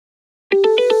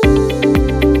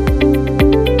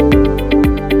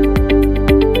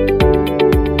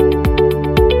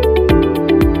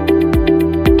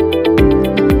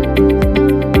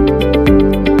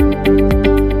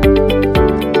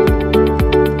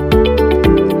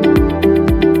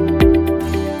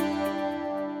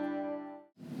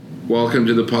welcome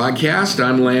to the podcast.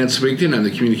 I'm Lance Wigton. I'm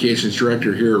the Communications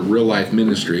Director here at Real Life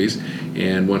Ministries.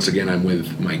 And once again, I'm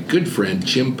with my good friend,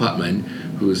 Jim Putman,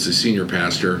 who is the Senior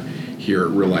Pastor here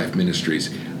at Real Life Ministries.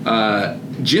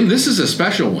 Jim, this is a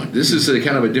special one. This is a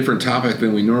kind of a different topic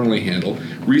than we normally handle.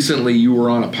 Recently, you were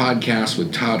on a podcast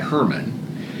with Todd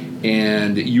Herman,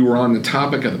 and you were on the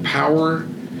topic of the power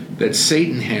that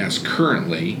Satan has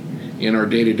currently in our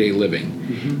day-to-day living.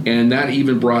 Mm-hmm. And that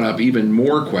even brought up even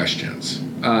more questions.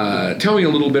 Tell me a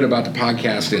little bit about the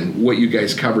podcast and what you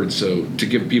guys covered, so to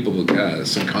give people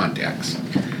some context.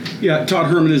 Yeah, Todd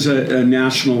Herman is a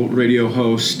national radio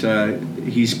host.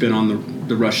 He's been on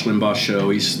the Rush Limbaugh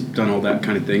show. He's done all that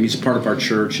kind of thing. He's part of our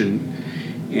church,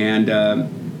 and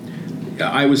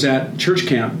I was at church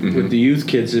camp with the youth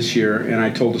kids this year, and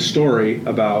I told a story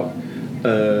about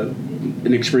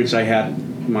an experience I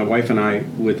had, my wife and I,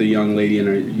 with a young lady in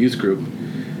a youth group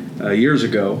years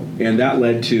ago, and that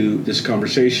led to this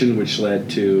conversation, which led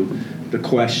to the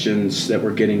questions that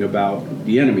we're getting about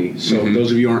the enemy. So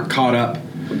those of you who aren't caught up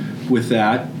with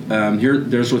that,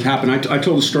 there's what happened. I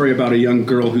told a story about a young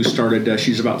girl who started,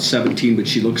 she's about 17, but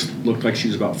she looked like she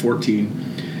was about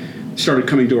 14, started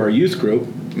coming to our youth group,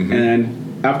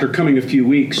 and after coming a few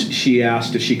weeks, she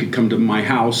asked if she could come to my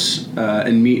house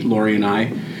and meet Lori and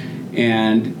I,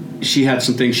 and she had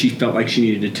some things she felt like she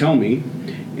needed to tell me,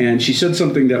 and she said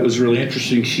something that was really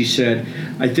interesting. She said,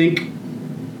 I think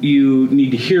you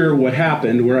need to hear what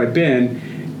happened, where I've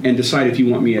been, and decide if you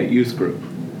want me at youth group.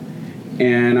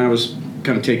 And I was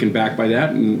kind of taken back by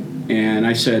that, and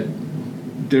I said,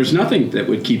 there's nothing that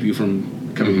would keep you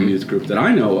from coming to youth group that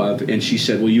I know of. And she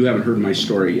said, well, you haven't heard my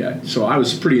story yet. So I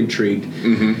was pretty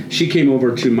intrigued. She came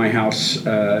over to my house,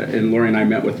 and Lori and I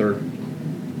met with her.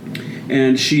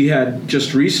 And she had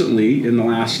just recently, in the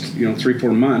last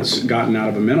 3-4 months, gotten out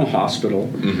of a mental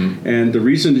hospital. And the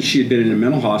reason that she had been in a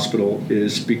mental hospital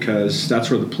is because that's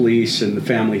where the police and the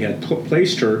family had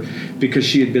placed her, because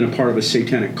she had been a part of a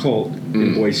satanic cult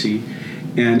in Boise,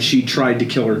 and she tried to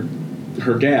kill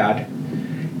her dad.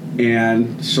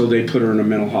 And so they put her in a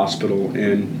mental hospital.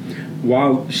 And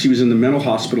while she was in the mental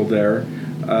hospital there,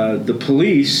 the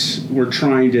police were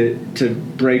trying to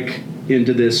break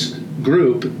into this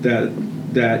group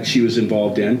that she was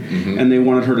involved in, and they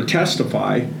wanted her to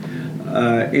testify.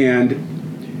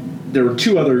 And there were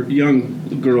 2 other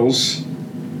young girls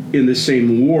in the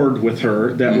same ward with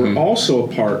her that were also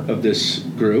a part of this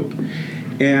group,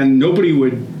 and nobody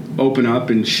would open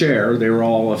up and share. They were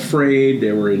all afraid.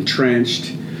 They were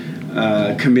entrenched,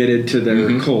 committed to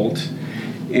their cult.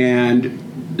 And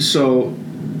so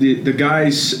the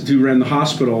guys who ran the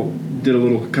hospital did a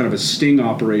little kind of a sting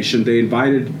operation. They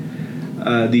invited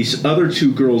these other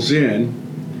 2 girls in,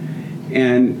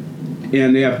 and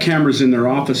they have cameras in their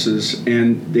offices,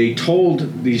 and they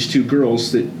told these 2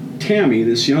 girls that Tammy,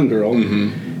 this young girl,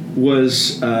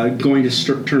 was going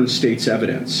to turn state's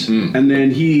evidence. And then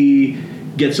he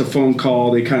gets a phone call.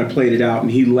 They kind of played it out,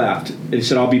 and he left. And he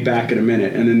said, I'll be back in a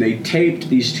minute. And then they taped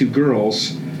these 2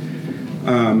 girls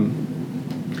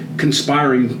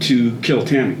conspiring to kill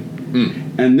Tammy.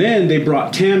 And then they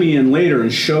brought Tammy in later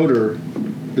and showed her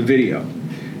the video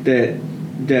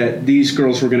that these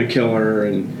girls were going to kill her,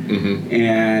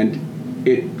 and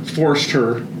it forced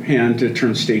her hand to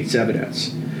turn state's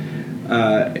evidence.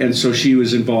 And so she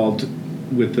was involved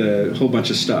with a whole bunch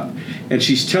of stuff. And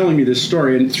she's telling me this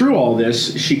story, and through all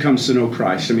this, she comes to know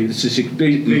Christ. I mean, this is a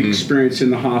big experience in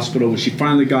the hospital. When she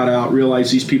finally got out,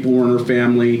 realized these people weren't her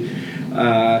family.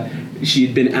 She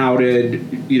had been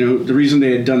outed. The reason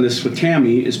they had done this with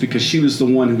Tammy is because she was the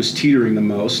one who was teetering the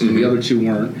most, and the other 2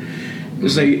 weren't.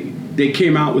 Because they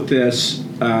came out with this.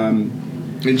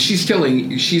 And she's telling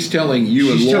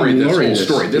you and Lori this whole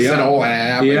story. This had all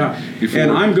happened before.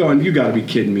 And I'm going, you got to be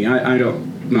kidding me. I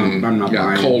don't. No, I'm not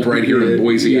buying it. Cold right here in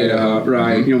Boise.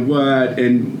 Right. What?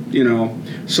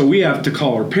 And so we have to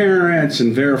call her parents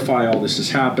and verify all this has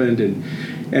happened.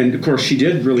 And of course, she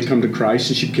did really come to Christ,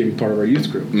 and she became part of our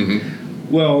youth group.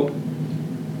 Well,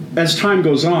 as time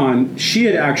goes on, she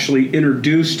had actually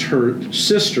introduced her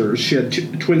sisters. She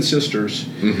had twin sisters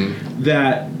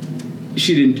that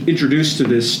she'd introduced to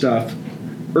this stuff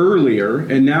earlier,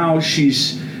 and now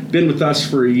she's been with us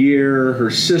for a year.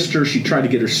 Her sister, she tried to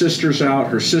get her sisters out.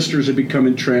 Her sisters have become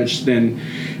entrenched. Then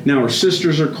now her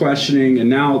sisters are questioning, and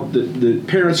now the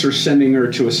parents are sending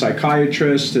her to a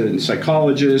psychiatrist and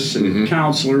psychologists and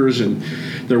counselors, and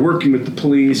they're working with the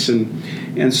police.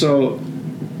 And so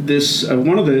this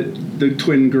one of the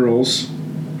twin girls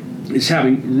is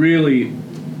having really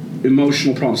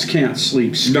emotional problems, can't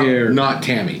sleep, scared. Not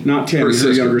Tammy. Not Tammy,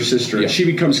 her younger sister. Yeah. She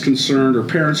becomes concerned, her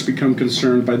parents become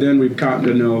concerned. By then we've gotten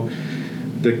to know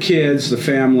the kids, the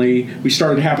family. We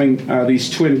started having these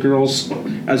twin girls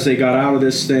as they got out of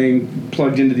this thing,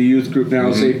 plugged into the youth group now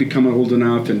as they've become old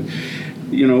enough, and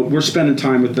we're spending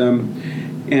time with them.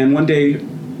 And one day,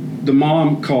 the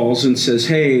mom calls and says,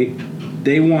 "Hey,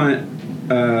 they want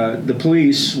the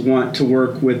police want to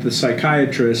work with the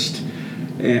psychiatrist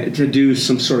to do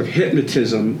some sort of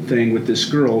hypnotism thing with this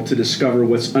girl to discover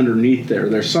what's underneath there.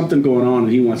 There's something going on,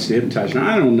 and he wants to hypnotize her."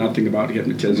 Now, I don't know nothing about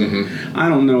hypnotism. I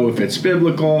don't know if it's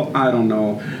biblical. I don't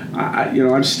know.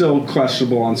 I'm still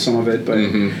questionable on some of it,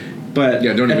 but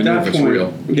yeah, don't even know if it's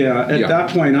real. Yeah, at that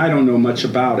point, I don't know much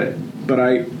about it. But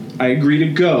I agree to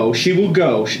go. She will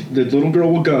go. The little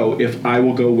girl will go if I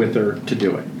will go with her to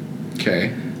do it.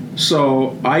 Okay.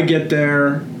 So I get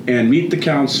there and meet the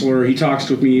counselor. He talks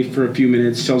with me for a few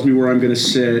minutes, tells me where I'm going to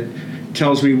sit,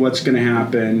 tells me what's going to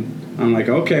happen. I'm like,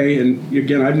 okay. And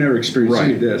again, I've never experienced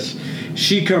any of this.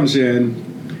 She comes in,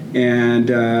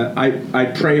 and I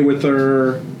pray with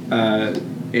her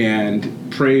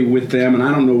and pray with them. And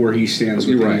I don't know where he stands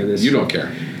with any of this. You don't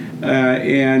care.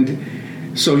 And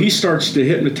so he starts to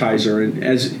hypnotize her, and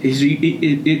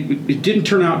it didn't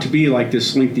turn out to be like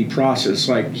this lengthy process.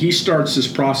 Like, he starts this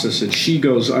process, and she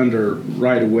goes under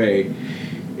right away,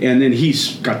 and then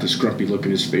he's got this grumpy look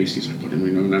in his face. He's like, "What do we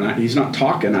know?" He's not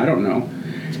talking. I don't know,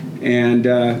 and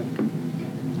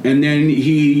then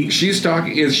she's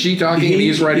talking. Is she talking? And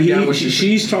he's writing down what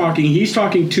she's talking. He's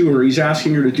talking to her. He's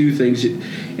asking her to do things,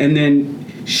 and then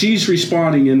she's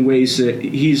responding in ways that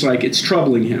he's like, it's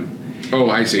troubling him. Oh,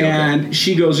 I see. And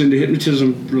she goes into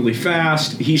hypnotism really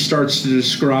fast. He starts to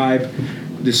describe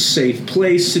this safe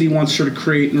place that he wants her to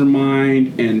create in her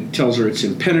mind, and tells her it's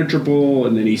impenetrable.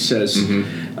 And then he says,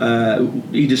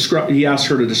 he asks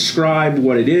her to describe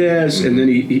what it is, and then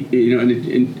he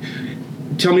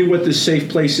tell me what this safe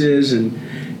place is, and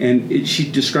she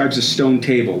describes a stone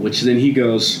table, which then he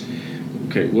goes,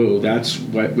 okay, whoa, that's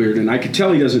weird. And I could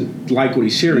tell he doesn't like what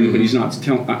he's hearing, but he's not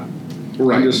telling.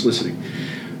 I'm just listening.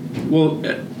 Well,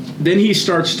 then he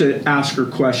starts to ask her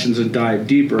questions and dive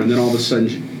deeper, and then all of a sudden,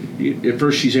 at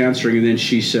first she's answering, and then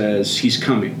she says, "He's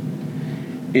coming."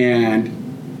 And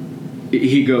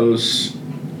he goes,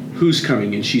 "Who's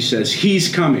coming?" And she says, "He's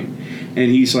coming."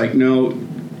 And he's like, "No,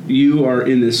 you are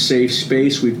in this safe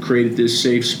space. We've created this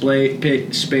safe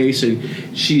space." And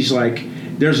she's like,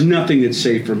 "There's nothing that's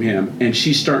safe from him." And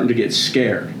she's starting to get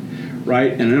scared,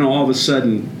 right? And then all of a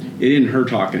sudden, it isn't her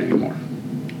talking anymore.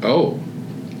 Oh.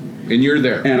 And you're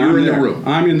there. And you're in the room.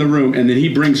 I'm in the room, and then he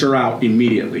brings her out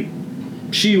immediately.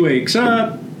 She wakes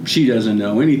up. She doesn't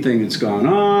know anything that's gone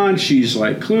on. She's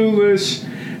like clueless.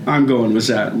 I'm going, was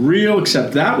that real?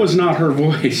 Except that was not her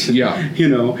voice. Yeah.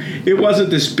 It wasn't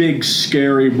this big,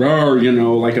 scary roar,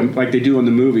 like they do in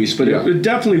the movies. But it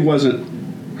definitely wasn't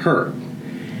her.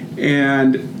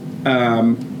 And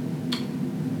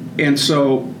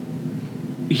so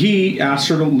he asks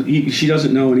her she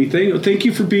doesn't know anything. "Thank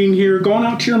you for being here. Going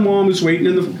out to your mom who's waiting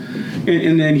in the,"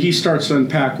 and then he starts to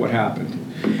unpack what happened.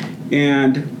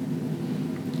 And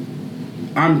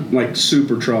I'm like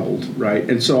super troubled, right?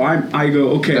 And so I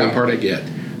go, okay. That part I get.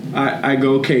 I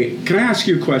go, okay, can I ask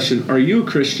you a question? Are you a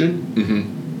Christian? Mm-hmm.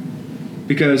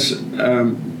 Because, I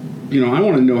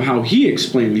want to know how he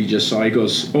explained what he just saw. He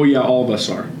goes, "Oh yeah, all of us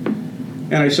are."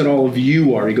 And I said, "All of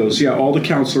you are?" He goes, "Yeah, all the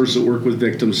counselors that work with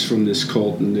victims from this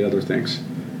cult and the other things."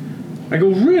 I go,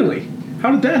 "Really?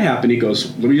 How did that happen?" He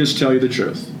goes, "Let me just tell you the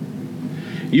truth.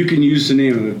 You can use the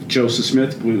name of Joseph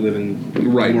Smith. We live in the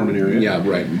Mormon area. Yeah,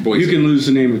 right. Boise. You can use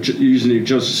the name of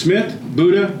Joseph Smith,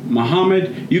 Buddha,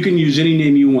 Muhammad. You can use any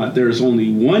name you want. There is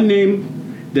only one name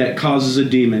that causes a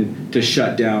demon to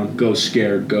shut down, go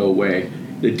scared, go away,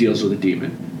 that deals with a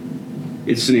demon.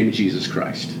 It's the name of Jesus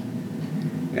Christ."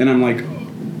 And I'm like,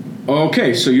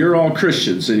 okay, so you're all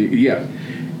Christians. And yeah.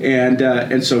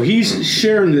 And so he's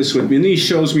sharing this with me, and then he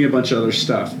shows me a bunch of other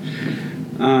stuff.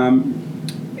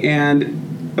 And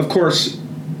of course,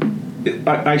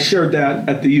 I shared that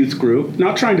at the youth group,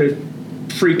 not trying to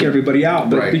freak everybody out,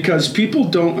 but because people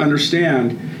don't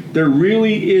understand there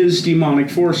really is demonic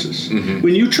forces. Mm-hmm.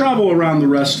 When you travel around the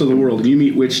rest of the world and you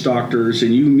meet witch doctors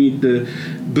and you meet the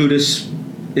Buddhists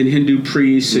and Hindu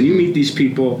priests, and you meet these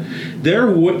people,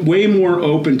 they're way more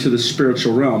open to the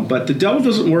spiritual realm. But the devil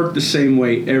doesn't work the same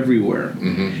way everywhere.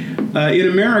 Mm-hmm. In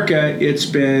America, it's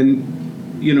been,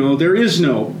 there is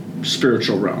no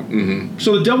spiritual realm. Mm-hmm.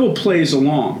 So the devil plays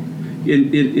along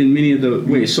in many of the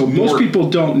ways. So most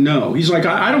people don't know. He's like,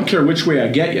 I don't care which way I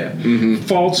get you. Mm-hmm.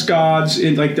 False gods,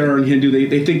 like there are in Hindu,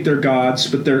 they think they're gods,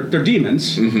 but they're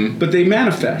demons, but they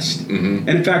manifest. Mm-hmm.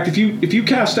 And in fact, if you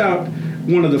cast out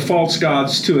one of the false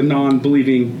gods to a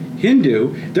non-believing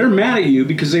Hindu, they're mad at you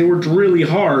because they worked really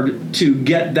hard to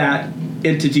get that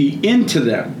entity into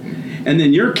them. And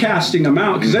then you're casting them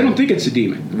out because I don't think it's a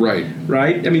demon. Right.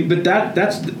 Right? I mean, but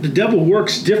that's the devil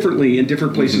works differently in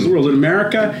different places of the world. In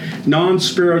America,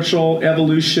 non-spiritual,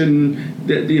 evolution,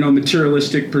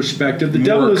 materialistic perspective, the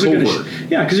devil isn't going to...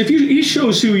 Yeah, because if he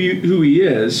shows who he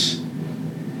is,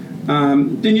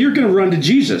 then you're going to run to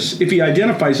Jesus if he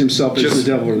identifies himself as the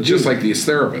devil or the just demon. like these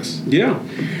therapists. Yeah.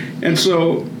 And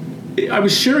so I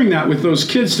was sharing that with those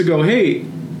kids to go, hey,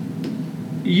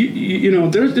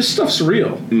 this stuff's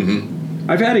real.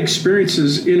 I've had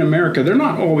experiences in America. They're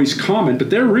not always common,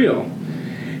 but they're real.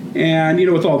 And,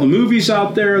 with all the movies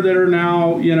out there that are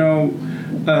now,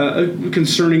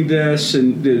 concerning this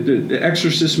and the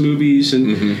Exorcist movies,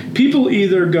 and people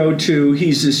either go to,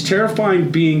 he's this terrifying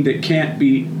being that can't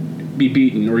be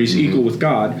beaten, or he's equal with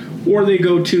God, or they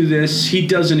go to this, he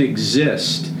doesn't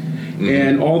exist.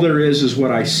 And all there is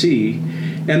what I see.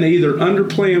 And they either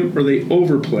underplay him or they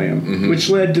overplay him, which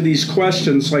led to these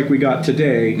questions like we got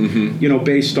today,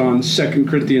 based on 2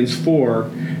 Corinthians 4,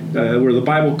 where the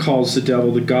Bible calls the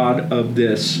devil the god of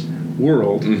this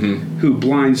world, who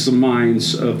blinds the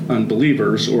minds of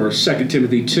unbelievers, or 2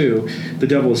 Timothy 2, the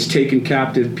devil has taken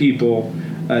captive people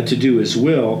to do his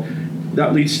will.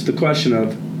 That leads to the question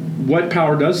of, what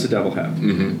power does the devil have?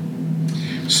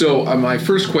 So my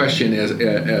first question as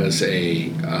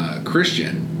a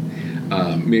Christian,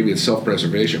 maybe it's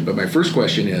self-preservation, but my first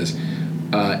question is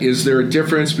there a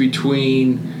difference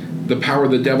between the power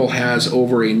the devil has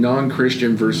over a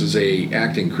non-Christian versus a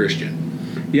acting Christian?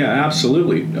 Yeah,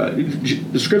 absolutely.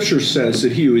 The scripture says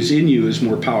that he who is in you is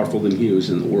more powerful than he who is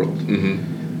in the world.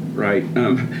 Right?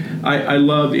 I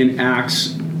love in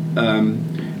Acts,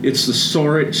 it's the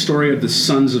story of the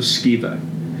sons of Sceva.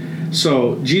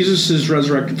 So Jesus is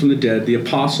resurrected from the dead. The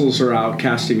apostles are out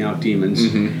casting out demons.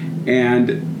 And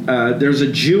there's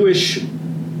a Jewish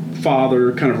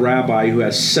father, kind of rabbi, who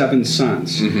has 7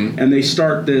 sons. And they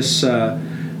start this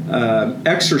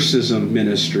exorcism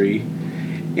ministry.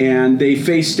 And they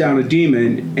face down a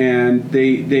demon. And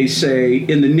they say,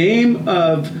 in the name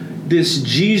of this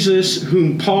Jesus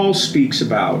whom Paul speaks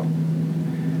about,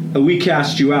 we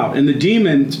cast you out. And the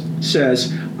demon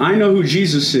says, I know who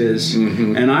Jesus is,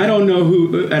 and I know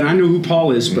who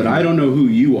Paul is, but I don't know who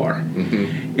you are.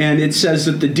 And it says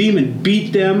that the demon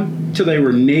beat them till they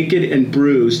were naked and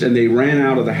bruised, and they ran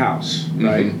out of the house.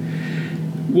 Right?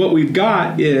 What we've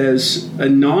got is a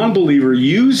non-believer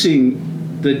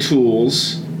using the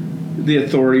tools, the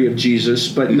authority of Jesus,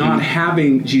 but not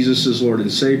having Jesus as Lord and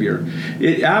Savior.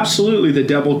 Absolutely, the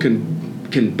devil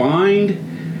can bind.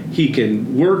 He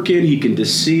can work he can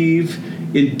deceive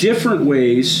in different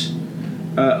ways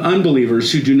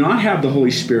unbelievers who do not have the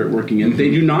Holy Spirit working in. They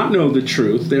do not know the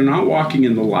truth. They're not walking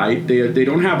in the light. They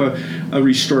don't have a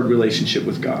restored relationship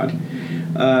with God.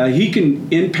 He can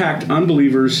impact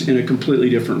unbelievers in a completely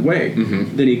different way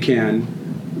than he can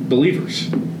believers.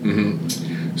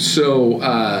 So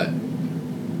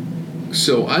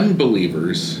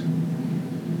unbelievers,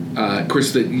 of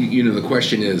course, the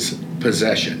question is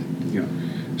possession. Yeah.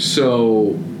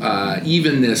 So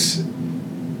even this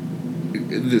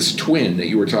twin that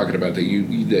you were talking about that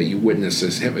you witnessed,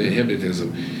 this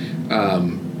hypnotism,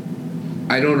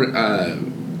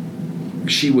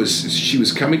 she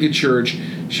was coming to church,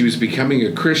 she was becoming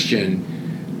a Christian,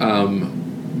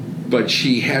 but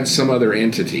she had some other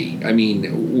entity. I mean,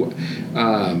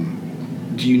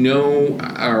 do you know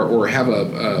or have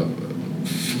a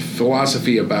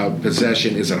philosophy about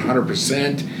possession? Is it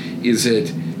 100%? Is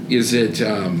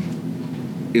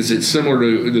it similar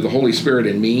to the Holy Spirit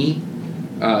in me,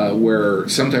 where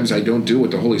sometimes I don't do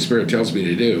what the Holy Spirit tells me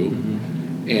to do,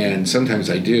 and sometimes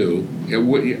I do?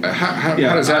 How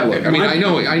does that look? I mean, I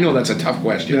know that's a tough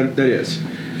question. That is.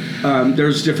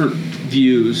 There's different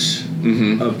views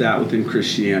of that within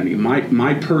Christianity.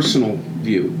 My personal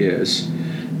view is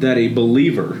that a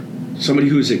believer, somebody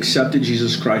who has accepted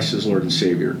Jesus Christ as Lord and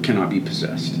Savior, cannot be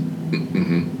possessed.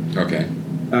 Okay.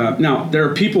 Now, there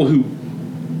are people who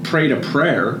prayed a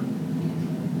prayer,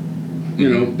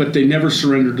 but they never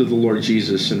surrendered to the Lord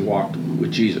Jesus and walked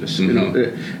with Jesus.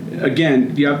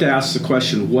 Again, you have to ask the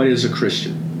question, what is a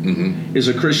Christian? Is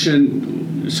a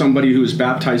Christian somebody who was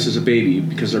baptized as a baby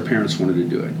because their parents wanted to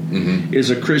do it?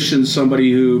 Is a Christian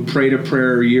somebody who prayed a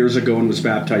prayer years ago and was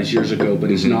baptized years ago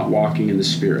but is not walking in the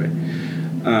Spirit?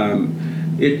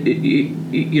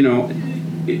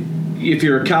 If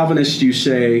you're a Calvinist, you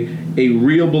say a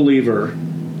real believer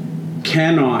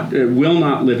will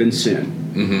not live in sin.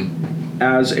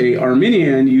 As a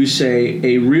Arminian, you say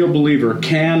a real believer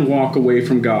can walk away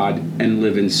from God and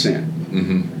live in sin.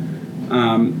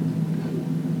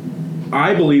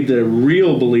 I believe that a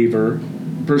real believer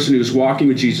person who's walking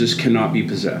with Jesus cannot be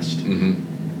possessed.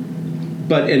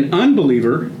 But an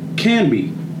unbeliever can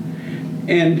be.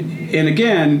 And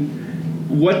again,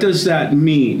 what does that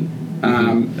mean?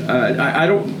 I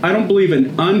don't believe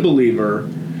an unbeliever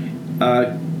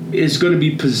is going to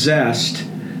be possessed,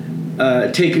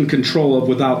 taken control of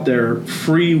without their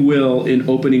free will in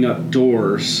opening up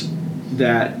doors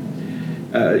that,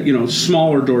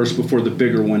 smaller doors before the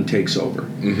bigger one takes over.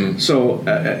 So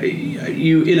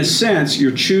you, in a sense,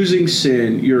 you're choosing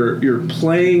sin. You're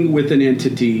playing with an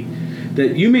entity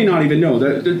that you may not even know.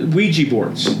 The Ouija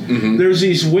boards. There's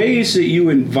these ways that you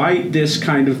invite this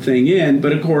kind of thing in,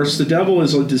 but of course the devil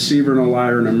is a deceiver and a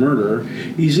liar and a murderer.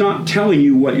 He's not telling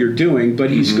you what you're doing, but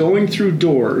he's going through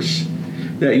doors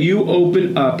that you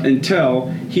open up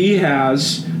until he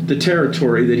has the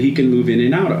territory that he can move in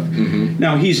and out of.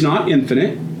 Now, he's not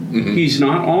infinite. He's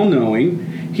not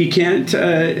all-knowing. He can't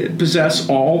possess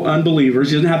all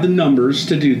unbelievers. He doesn't have the numbers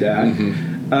to do that.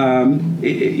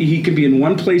 He can be in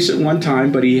one place at one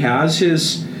time, but he has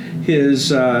his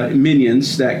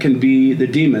minions that can be the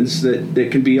demons that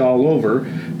can be all over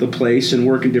the place and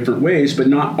work in different ways, but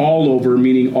not all over,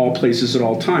 meaning all places at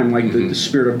all time, like the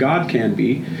Spirit of God can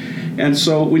be. And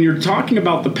so when you're talking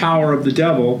about the power of the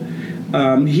devil,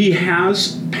 he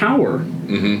has power,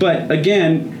 but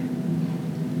again,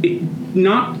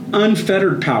 not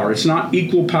unfettered power. It's not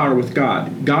equal power with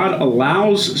God. God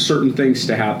allows certain things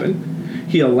to happen.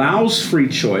 He allows free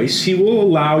choice. He will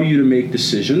allow you to make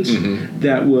decisions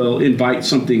that will invite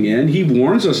something in. He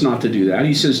warns us not to do that.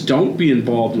 He says, don't be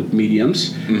involved with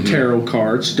mediums, tarot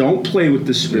cards. Don't play with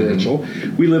the spiritual.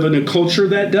 We live in a culture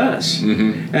that does.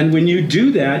 And when you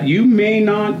do that, you may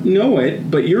not know it,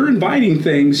 but you're inviting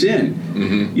things in.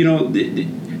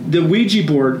 The Ouija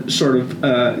board sort of,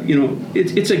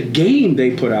 it's a game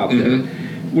they put out there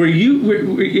where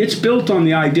it's built on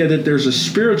the idea that there's a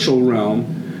spiritual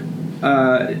realm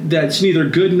that's neither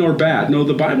good nor bad. No,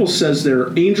 the Bible says there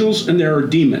are angels and there are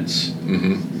demons.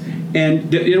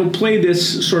 And it'll play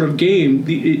this sort of game,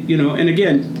 and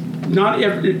again,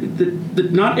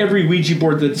 not every Ouija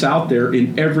board that's out there,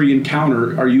 in every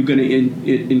encounter are you going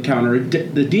to encounter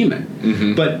the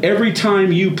demon. But every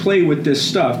time you play with this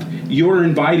stuff, you're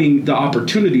inviting the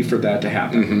opportunity for that to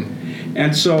happen.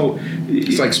 And so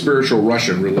it's like spiritual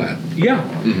Russian roulette. Yeah.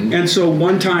 And so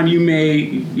one time you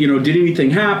may, did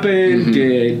anything happen?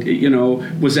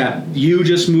 Was that you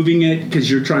just moving it because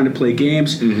you're trying to play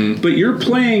games? But you're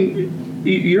playing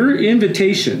your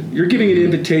invitation. You're giving an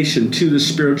invitation to the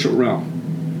spiritual realm.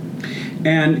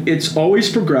 And it's always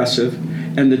progressive,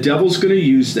 and the devil's going to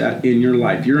use that in your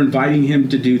life. You're inviting him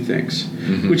to do things,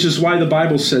 which is why the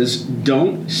Bible says,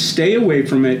 don't stay away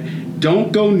from it.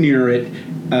 Don't go near it.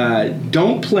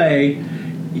 Don't play.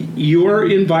 You're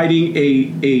inviting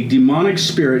a demonic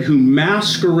spirit who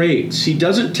masquerades. He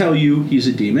doesn't tell you he's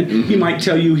a demon. He might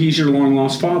tell you he's your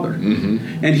long-lost father.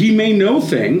 And he may know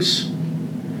things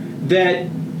that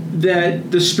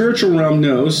the spiritual realm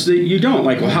knows that you don't.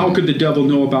 Like, well, how could the devil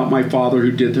know about my father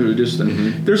who did this?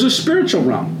 There's a spiritual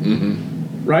realm.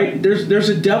 Right? There's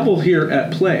a devil here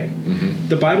at play.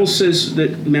 The Bible says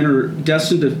that men are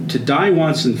destined to die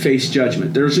once and face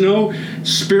judgment. There's no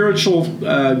spiritual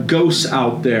ghosts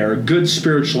out there, good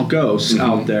spiritual ghosts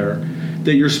out there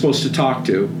that you're supposed to talk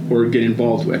to or get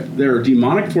involved with. There are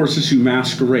demonic forces who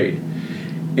masquerade.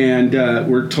 And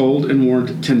we're told and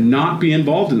warned to not be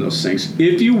involved in those things.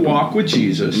 If you walk with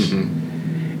Jesus,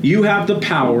 you have the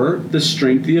power, the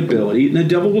strength, the ability, and the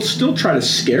devil will still try to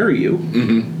scare you.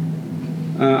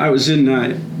 I was in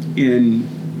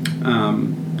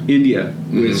India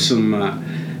with some.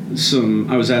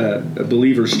 I was at a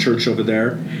believer's church over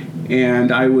there,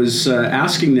 and I was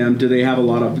asking them, do they have a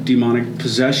lot of demonic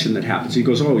possession that happens? He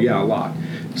goes, oh yeah, a lot.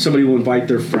 Somebody will invite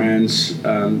their friends.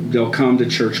 They'll come to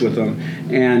church with them,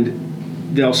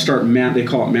 and they'll start. They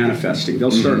call it manifesting.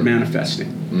 They'll start manifesting.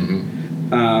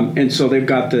 And so they've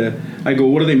got I go,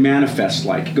 what do they manifest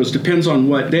like? He goes, depends on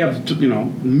what. They have,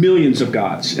 millions of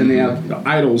gods. And they have the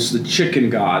idols, the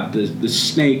chicken god, the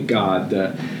snake god,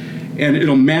 and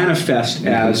it'll manifest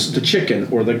as the chicken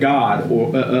or the god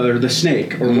or the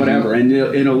snake or whatever. And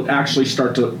it'll actually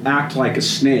start to act like a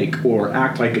snake or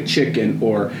act like a chicken,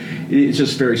 or it's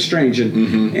just very strange.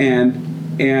 And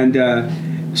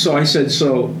so I said,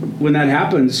 so when that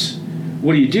happens,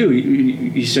 what do?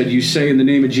 He said, you say in the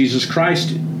name of Jesus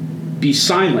Christ, be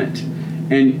silent,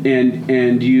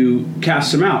 and you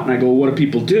cast them out. And I go, well, what do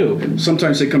people do?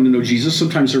 Sometimes they come to know Jesus.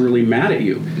 Sometimes they're really mad at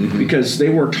you because they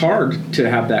worked hard to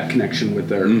have that connection with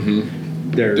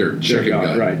their chicken God,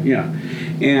 gut. right? Yeah.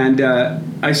 And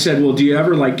I said, well, do you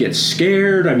ever like get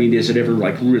scared? I mean, is it ever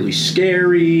like really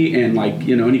scary? And like,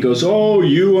 you know, and he goes, oh,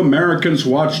 you Americans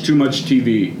watch too much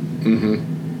TV.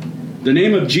 The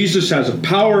name of Jesus has a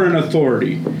power and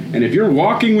authority. And if you're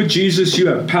walking with Jesus, you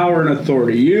have power and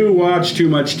authority. You watch too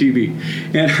much TV.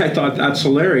 And I thought that's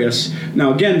hilarious.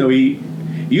 Now, again, though,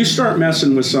 you start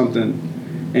messing with something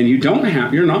and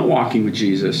you're not walking with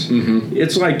Jesus.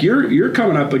 It's like you're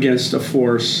coming up against a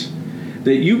force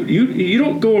that you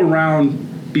don't go around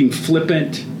being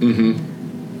flippant.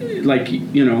 Like,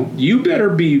 you know, you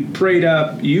better be prayed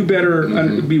up. You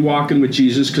better be walking with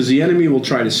Jesus, because the enemy will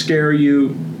try to scare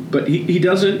you. But he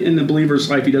doesn't, in the believer's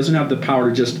life, he doesn't have the power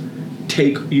to just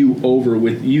take you over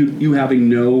with you having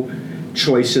no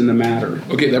choice in the matter.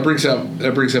 Okay, that brings up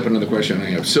another question I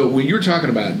have. So when you're talking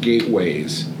about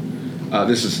gateways,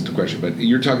 this isn't the question, but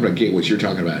you're talking about gateways. You're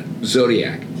talking about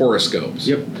zodiac, horoscopes,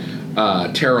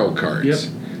 tarot cards.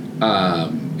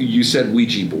 You said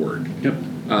Ouija board.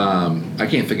 I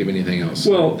can't think of anything else.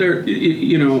 Well,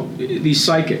 these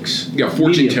psychics. Yeah,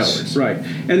 fortune mediums, tellers. Right.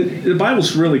 And the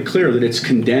Bible's really clear that it's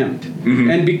condemned.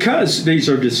 And because these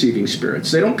are deceiving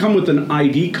spirits, they don't come with an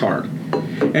ID card.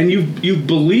 And you've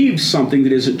believed something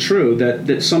that isn't true,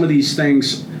 that some of these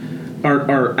things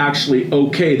are actually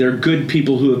okay. They're good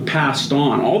people who have passed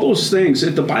on. All those things,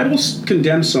 if the Bible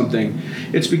condemns something,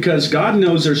 it's because God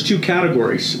knows there's two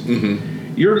categories.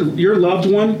 Your loved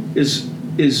one is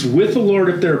with the Lord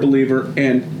if they're a believer,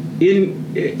 and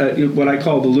in what I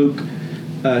call the Luke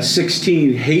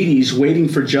 16 Hades, waiting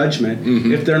for judgment.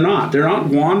 If they're not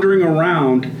wandering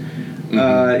around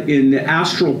in the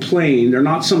astral plane. They're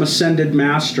not some ascended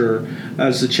master,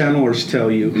 as the channelers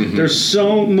tell you. There's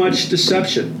so much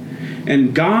deception,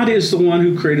 and God is the one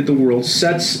who created the world,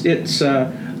 sets its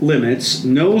limits,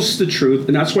 knows the truth,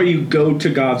 and that's why you go to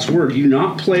God's word. You do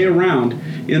not play around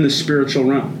in the spiritual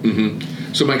realm.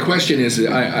 So my question is,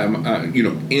 I'm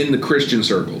in the Christian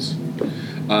circles,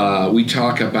 we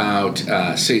talk about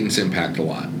Satan's impact a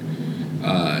lot.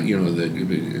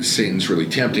 That Satan's really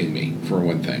tempting me, for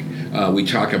one thing. We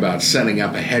talk about setting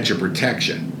up a hedge of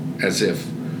protection, as if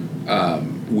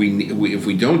if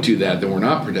we don't do that, then we're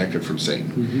not protected from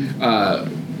Satan.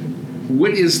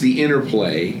 What is the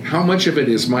interplay? How much of it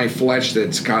is my flesh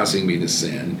that's causing me to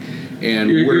sin? And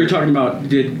you're talking about,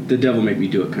 did the devil make me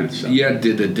do it kind of stuff? Yeah,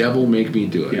 did the devil make me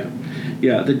do it?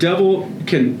 Yeah. The devil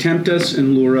can tempt us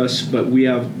and lure us, but we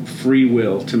have free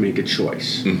will to make a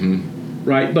choice.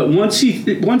 Right? But once he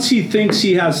thinks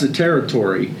he has the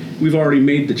territory, we've already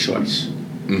made the choice.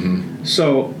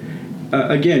 So,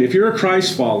 again, if you're a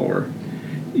Christ follower,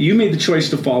 you made the choice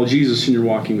to follow Jesus and you're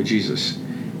walking with Jesus.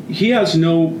 He has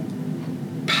no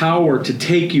power to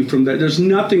take you from that. There's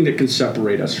nothing that can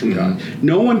separate us from God.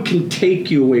 No one can take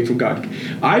you away from God.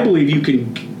 I believe you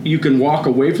can walk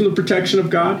away from the protection of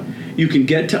God. You can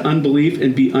get to unbelief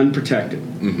and be unprotected.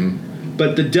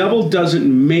 But the devil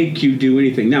doesn't make you do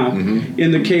anything. Now,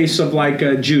 in the case of like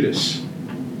Judas,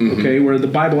 okay, where the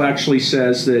Bible actually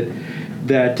says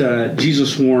that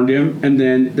Jesus warned him, and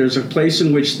then there's a place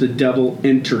in which the devil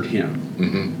entered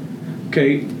him.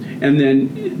 Okay, and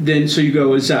then so you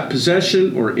go, is that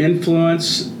possession or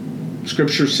influence?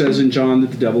 Scripture says in John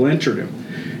that the devil entered him.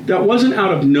 That wasn't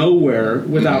out of nowhere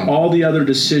without all the other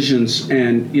decisions,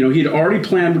 and he had already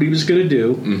planned what he was going to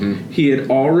do. He had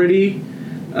already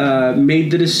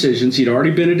made the decisions. He'd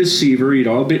already been a deceiver. He'd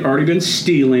already been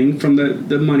stealing from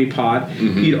the money pot.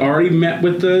 He'd already met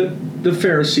with the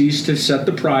Pharisees to set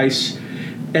the price,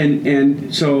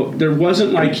 and so there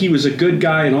wasn't like he was a good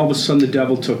guy and all of a sudden the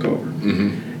devil took over.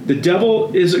 The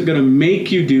devil isn't going to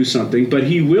make you do something, but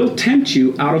he will tempt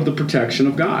you out of the protection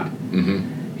of God.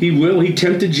 He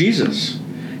tempted Jesus,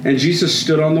 and Jesus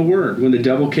stood on the word. When the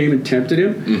devil came and tempted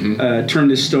him, turned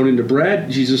this stone into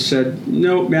bread, Jesus said,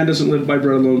 no, man doesn't live by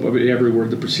bread alone, but by every word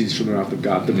that proceeds from the mouth of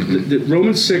God. The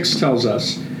Romans 6 tells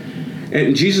us,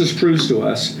 and Jesus proves to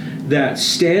us, that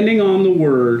standing on the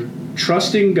word,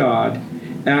 trusting God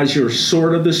as your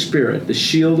sword of the Spirit, the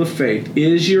shield of faith,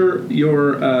 is your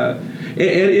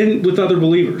and with other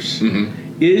believers,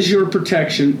 is your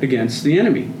protection against the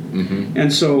enemy.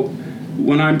 And so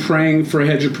when I'm praying for a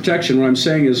hedge of protection, what I'm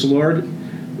saying is, Lord,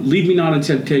 lead me not in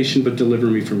temptation, but deliver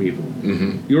me from evil.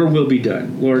 Your will be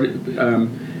done. Lord,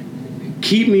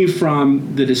 keep me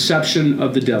from the deception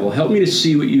of the devil. Help me to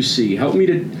see what you see. Help me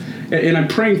to, and I'm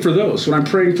praying for those. When I'm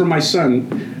praying for my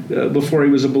son before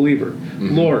he was a believer,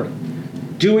 Lord,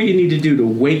 do what you need to do to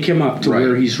wake him up to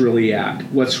where he's really at,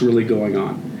 what's really going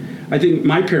on. I think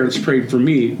my parents prayed for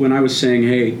me when I was saying,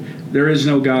 hey, there is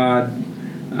no God.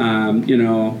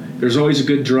 There's always a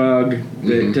good drug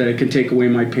that can take away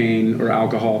my pain, or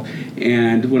alcohol.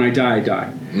 And when I die, I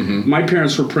die. My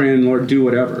parents were praying, Lord, do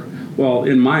whatever. Well,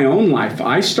 in my own life,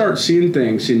 I start seeing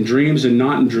things in dreams and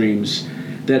not in dreams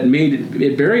that made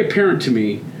it very apparent to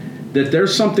me that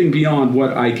there's something beyond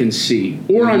what I can see,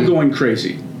 or I'm going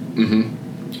crazy.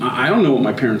 I don't know what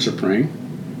my parents are praying,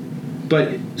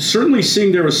 but certainly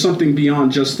seeing there was something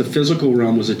beyond just the physical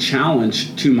realm was a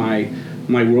challenge to my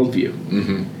worldview.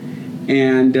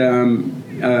 And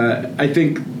I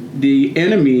think the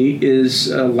enemy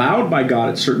is allowed by God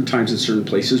at certain times in certain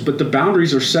places, but the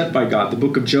boundaries are set by God. The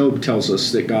book of Job tells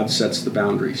us that God sets the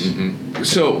boundaries.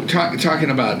 So talking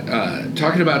about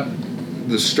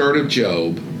the start of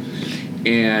Job,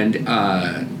 and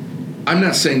I'm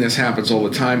not saying this happens all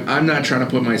the time. I'm not trying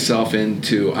to put myself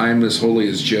into I'm as holy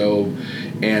as Job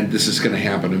and this is going to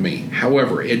happen to me.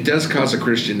 However, it does cause a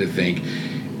Christian to think,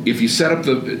 if you set up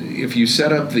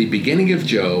the beginning of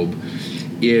Job,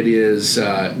 it is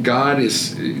God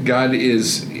is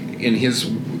in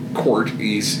his court.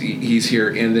 He's here,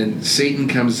 and then Satan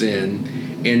comes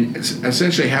in and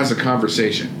essentially has a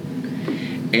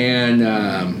conversation. And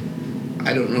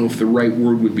I don't know if the right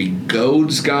word would be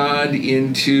goads God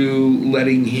into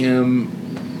letting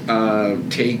him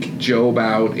take Job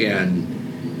out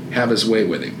and have his way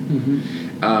with him.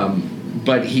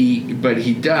 But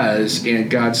he does,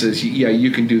 and God says, yeah, you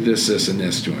can do this, this, and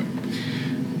this to him.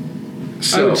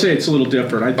 So, I would say it's a little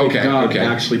different. I think God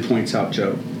actually points out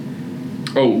Job.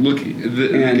 Oh, look at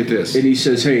this. And he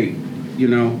says, hey,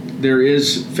 there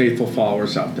is faithful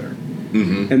followers out there.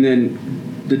 And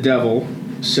then the devil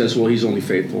says, well, he's only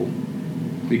faithful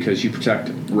because you protect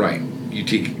him. Right. You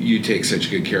take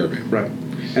such good care of him. Right.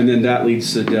 And then that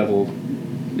leads the devil,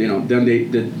 then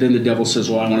the devil says,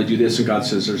 well, I want to do this, and God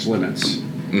says there's limits.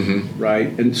 Right?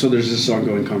 And so there's this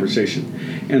ongoing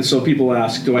conversation. And so people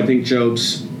ask, do I think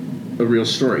Job's a real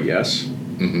story? Yes.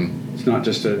 It's not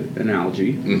just an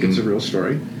analogy. I think it's a real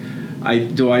story.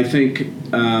 Do I think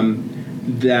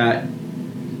that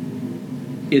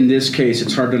in this case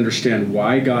it's hard to understand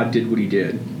why God did what he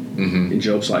did in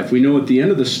Job's life? We know at the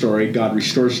end of the story God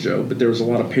restores Job, but there was a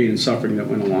lot of pain and suffering that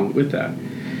went along with that.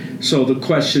 So the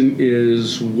question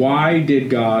is, why did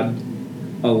God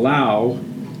allow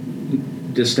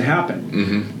this to happen?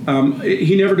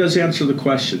 He never does answer the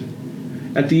question.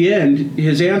 At the end,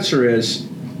 his answer is,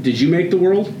 did you make the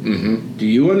world? Do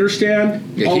you understand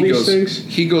all these things?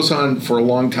 He goes on for a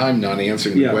long time not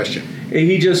answering the question. And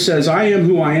he just says, I am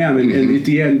who I am. And at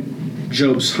the end,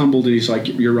 Job's humbled, and he's like,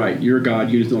 you're right. You're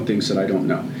God. You know things that I don't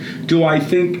know. Do I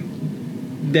think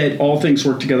that all things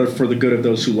work together for the good of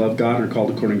those who love God and are called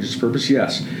according to his purpose?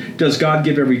 Yes. Does God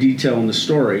give every detail in the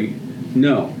story?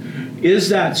 No. Is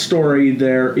that story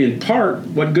there in part?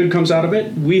 What good comes out of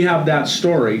it? We have that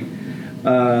story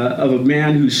of a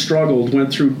man who struggled,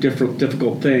 went through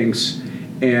difficult things,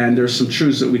 and there's some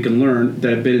truths that we can learn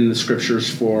that have been in the scriptures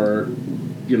for,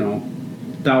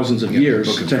 thousands of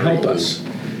years to help us,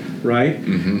 right?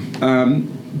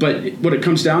 But what it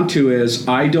comes down to is,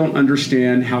 I don't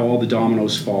understand how all the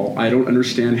dominoes fall. I don't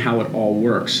understand how it all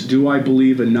works. Do I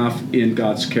believe enough in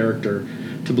God's character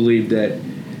to believe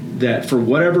that for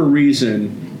whatever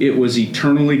reason it was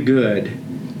eternally good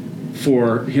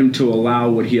for him to allow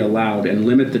what he allowed and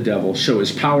limit the devil, show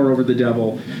his power over the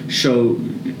devil, show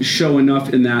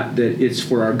enough in that it's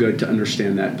for our good to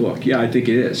understand that book? Yeah, I think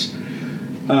it is.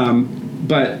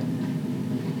 But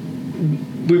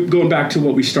going back to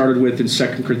what we started with in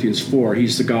 2 Corinthians 4,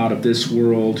 he's the God of this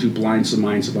world who blinds the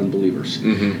minds of unbelievers.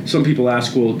 Some people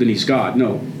ask, well, then he's God.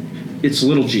 No, it's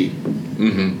little g.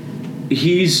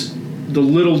 He's the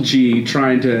little g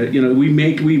trying to,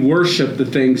 we worship the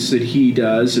things that he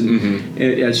does and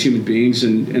as human beings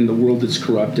and the world that's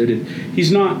corrupted. And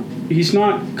he's not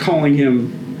calling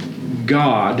him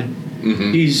God.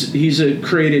 He's a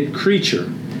created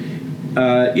creature.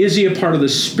 Is he a part of the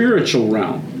spiritual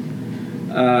realm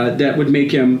that would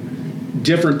make him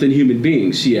different than human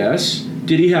beings? Yes.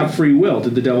 Did he have free will?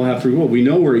 Did the devil have free will? We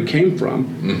know where he came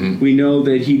from. We know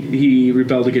that he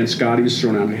rebelled against God. He was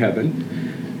thrown out of heaven.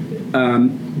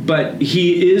 But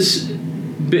he is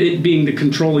being the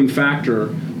controlling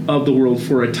factor of the world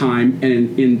for a time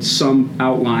and in some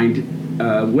outlined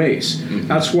ways.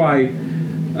 That's why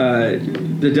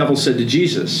the devil said to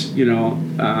Jesus,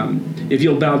 if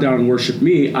you'll bow down and worship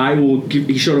me, I will give,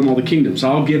 he showed him all the kingdoms.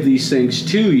 I'll give these things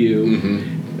to you.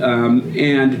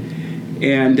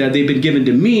 And they've been given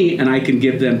to me, and I can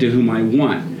give them to whom I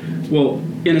want. Well,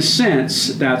 in a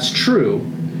sense, that's true.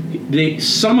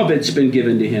 Some of it's been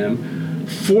given to him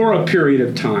for a period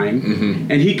of time,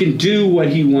 and he can do what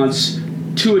he wants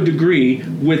to a degree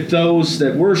with those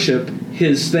that worship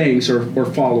his things or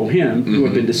follow him who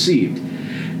have been deceived.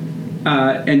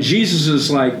 And Jesus is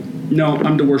like, no,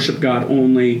 I'm to worship God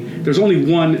only. There's only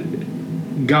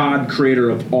one God, creator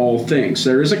of all things.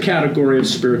 There is a category of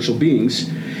spiritual beings,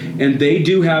 and they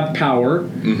do have power.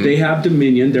 They have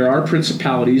dominion. There are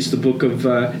principalities. The book of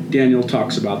Daniel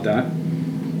talks about that.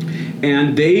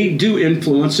 And they do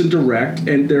influence and direct,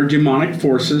 and they're demonic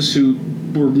forces who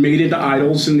were made into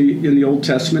idols in the Old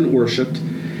Testament, worshipped,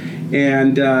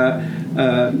 and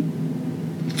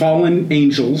fallen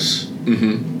angels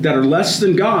that are less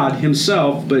than God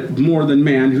himself, but more than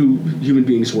man, who human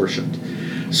beings worshipped.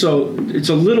 So it's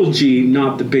a little g,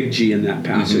 not the big G in that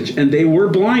passage. And they were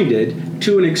blinded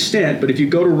to an extent, but if you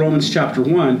go to Romans chapter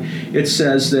 1, it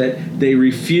says that they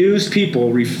refused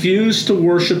to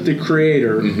worship the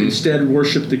Creator, instead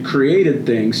worship the created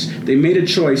things. They made a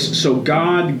choice, so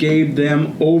God gave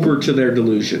them over to their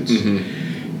delusions.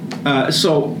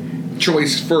 So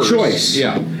choice first. Choice.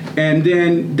 Yeah. And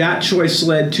then that choice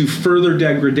led to further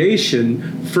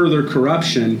degradation, further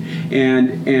corruption,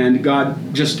 and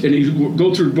God just, and you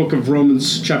go through the book of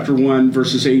Romans chapter 1,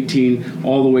 verses 18,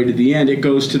 all the way to the end, it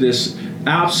goes to this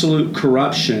absolute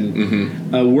corruption,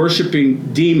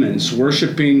 worshiping demons,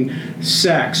 worshiping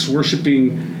sex,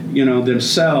 worshiping,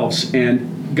 themselves, and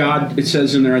God, it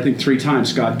says in there, I think 3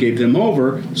 times, God gave them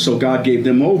over, so God gave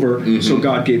them over, so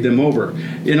God gave them over.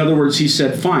 In other words, he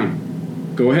said,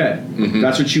 fine, go ahead.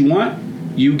 That's what you want.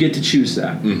 You get to choose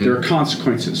that. There are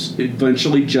consequences.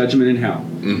 Eventually, judgment in hell.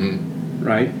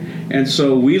 Right? And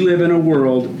so we live in a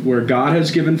world where God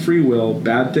has given free will.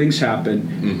 Bad things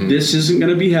happen. This isn't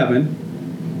going to be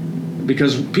heaven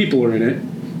because people are in it.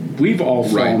 We've all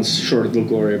fallen short of the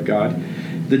glory of God.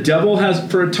 The devil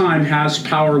has, for a time, has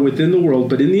power within the world,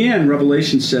 but in the end,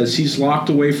 Revelation says he's locked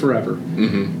away forever.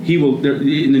 He will,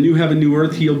 in the new heaven, new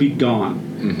earth, he'll be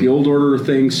gone. The old order of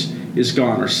things is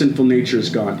gone. Our sinful nature is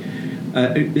gone.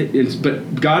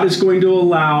 But God is going to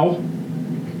allow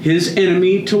his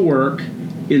enemy to work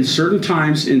in certain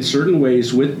times, in certain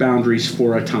ways, with boundaries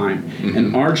for a time.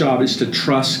 And our job is to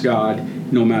trust God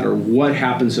no matter what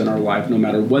happens in our life, no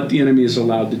matter what the enemy is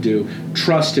allowed to do.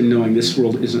 Trust him knowing this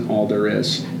world isn't all there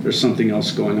is. There's something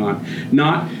else going on.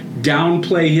 Not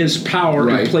downplay his power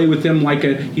and play with him like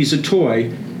he's a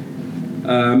toy.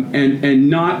 And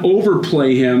not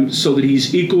overplay him so that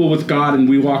he's equal with God and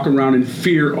we walk around in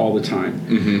fear all the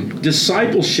time.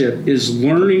 Discipleship is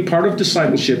learning, part of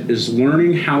discipleship is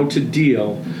learning how to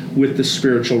deal with the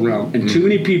spiritual realm. And too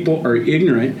many people are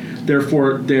ignorant,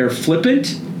 therefore they're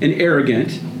flippant and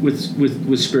arrogant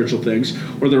with spiritual things,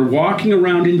 or they're walking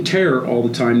around in terror all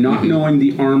the time, not knowing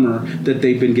the armor that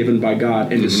they've been given by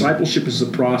God. And discipleship is the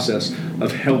process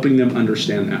of helping them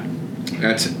understand that.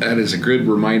 That is a good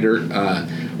reminder.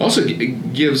 Also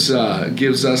gives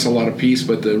us a lot of peace,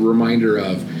 but the reminder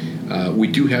of we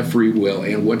do have free will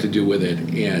and what to do with it,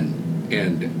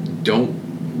 and don't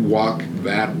walk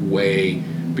that way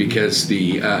because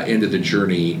the end of the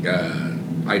journey.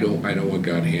 I don't want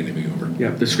God handing me over.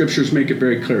 Yeah, the scriptures make it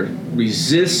very clear.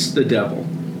 Resist the devil,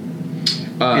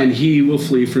 and he will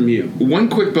flee from you. One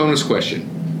quick bonus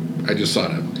question I just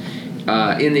thought of.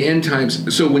 In the end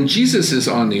times, so when Jesus is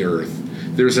on the earth,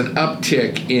 there's an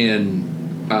uptick in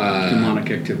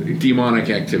demonic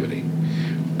activity.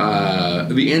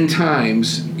 The end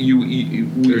times,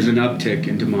 there's an uptick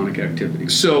in demonic activity.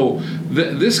 So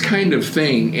this kind of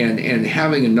thing, and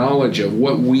having a knowledge of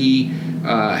what we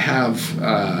have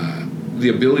the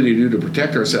ability to do to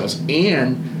protect ourselves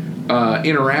and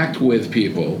interact with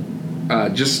people.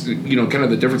 Just, kind of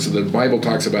the difference that the Bible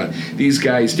talks about. These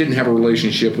guys didn't have a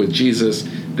relationship with Jesus.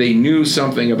 They knew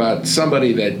something about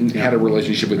somebody that had a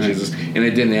relationship with Jesus, and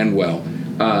it didn't end well.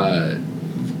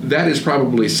 That is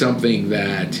probably something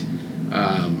that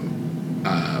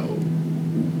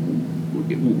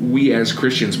we as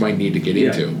Christians might need to get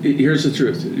into. Here's the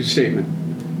truth. Statement.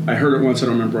 I heard it once. I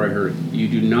don't remember where I heard it. You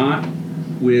do not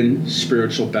win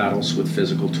spiritual battles with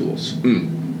physical tools.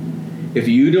 If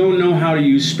you don't know how to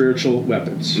use spiritual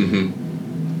weapons and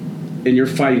you're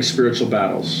fighting spiritual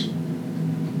battles,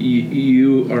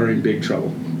 you are in big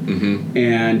trouble.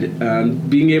 And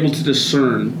being able to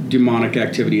discern demonic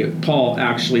activity. Paul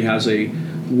actually has a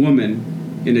woman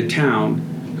in a town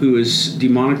who is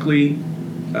demonically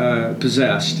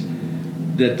possessed,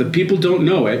 that the people don't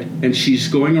know it, and she's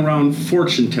going around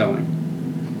fortune telling,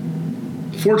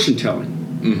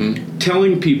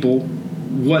 telling people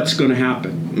what's going to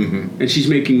happen. And she's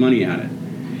making money at it.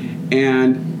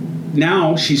 And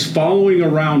now she's following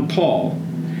around Paul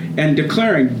and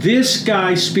declaring, this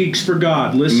guy speaks for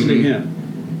God, listen to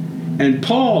him. And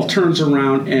Paul turns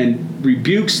around and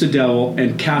rebukes the devil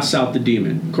and casts out the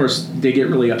demon. Of course, they get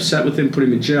really upset with him, put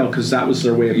him in jail, because that was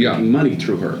their way of making money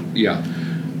through her. Yeah.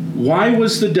 Why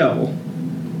was the devil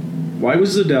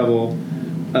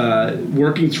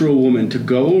working through a woman to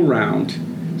go around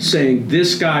saying,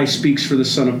 this guy speaks for the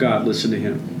Son of God, listen to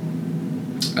him?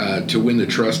 To win the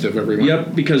trust of everyone?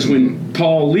 Yep, because when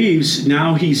Paul leaves,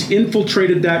 now he's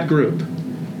infiltrated that group.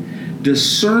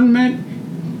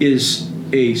 Discernment is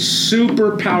a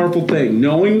super powerful thing.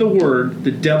 Knowing the word,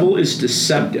 the devil is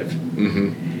deceptive.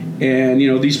 Mm-hmm. And,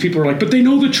 these people are like, but they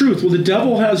know the truth. Well, the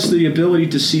devil has the ability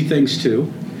to see things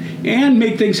too and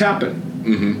make things happen.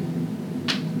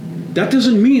 Mm-hmm. That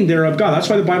doesn't mean they're of God. That's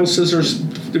why the Bible says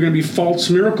they're going to be false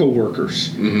miracle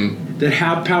workers that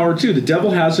have power too. The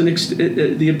devil has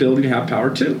the ability to have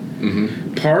power too.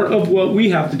 Mm-hmm. Part of what we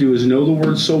have to do is know the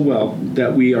word so well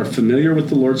that we are familiar with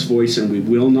the Lord's voice and we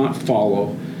will not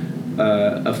follow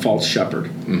a false shepherd.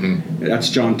 Mm-hmm. That's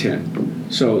John 10.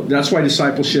 So that's why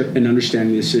discipleship and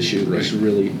understanding this issue is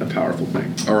really a powerful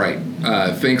thing. All right.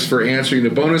 Thanks for answering the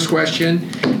bonus question,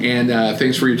 and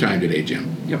thanks for your time today,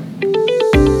 Jim. Yep.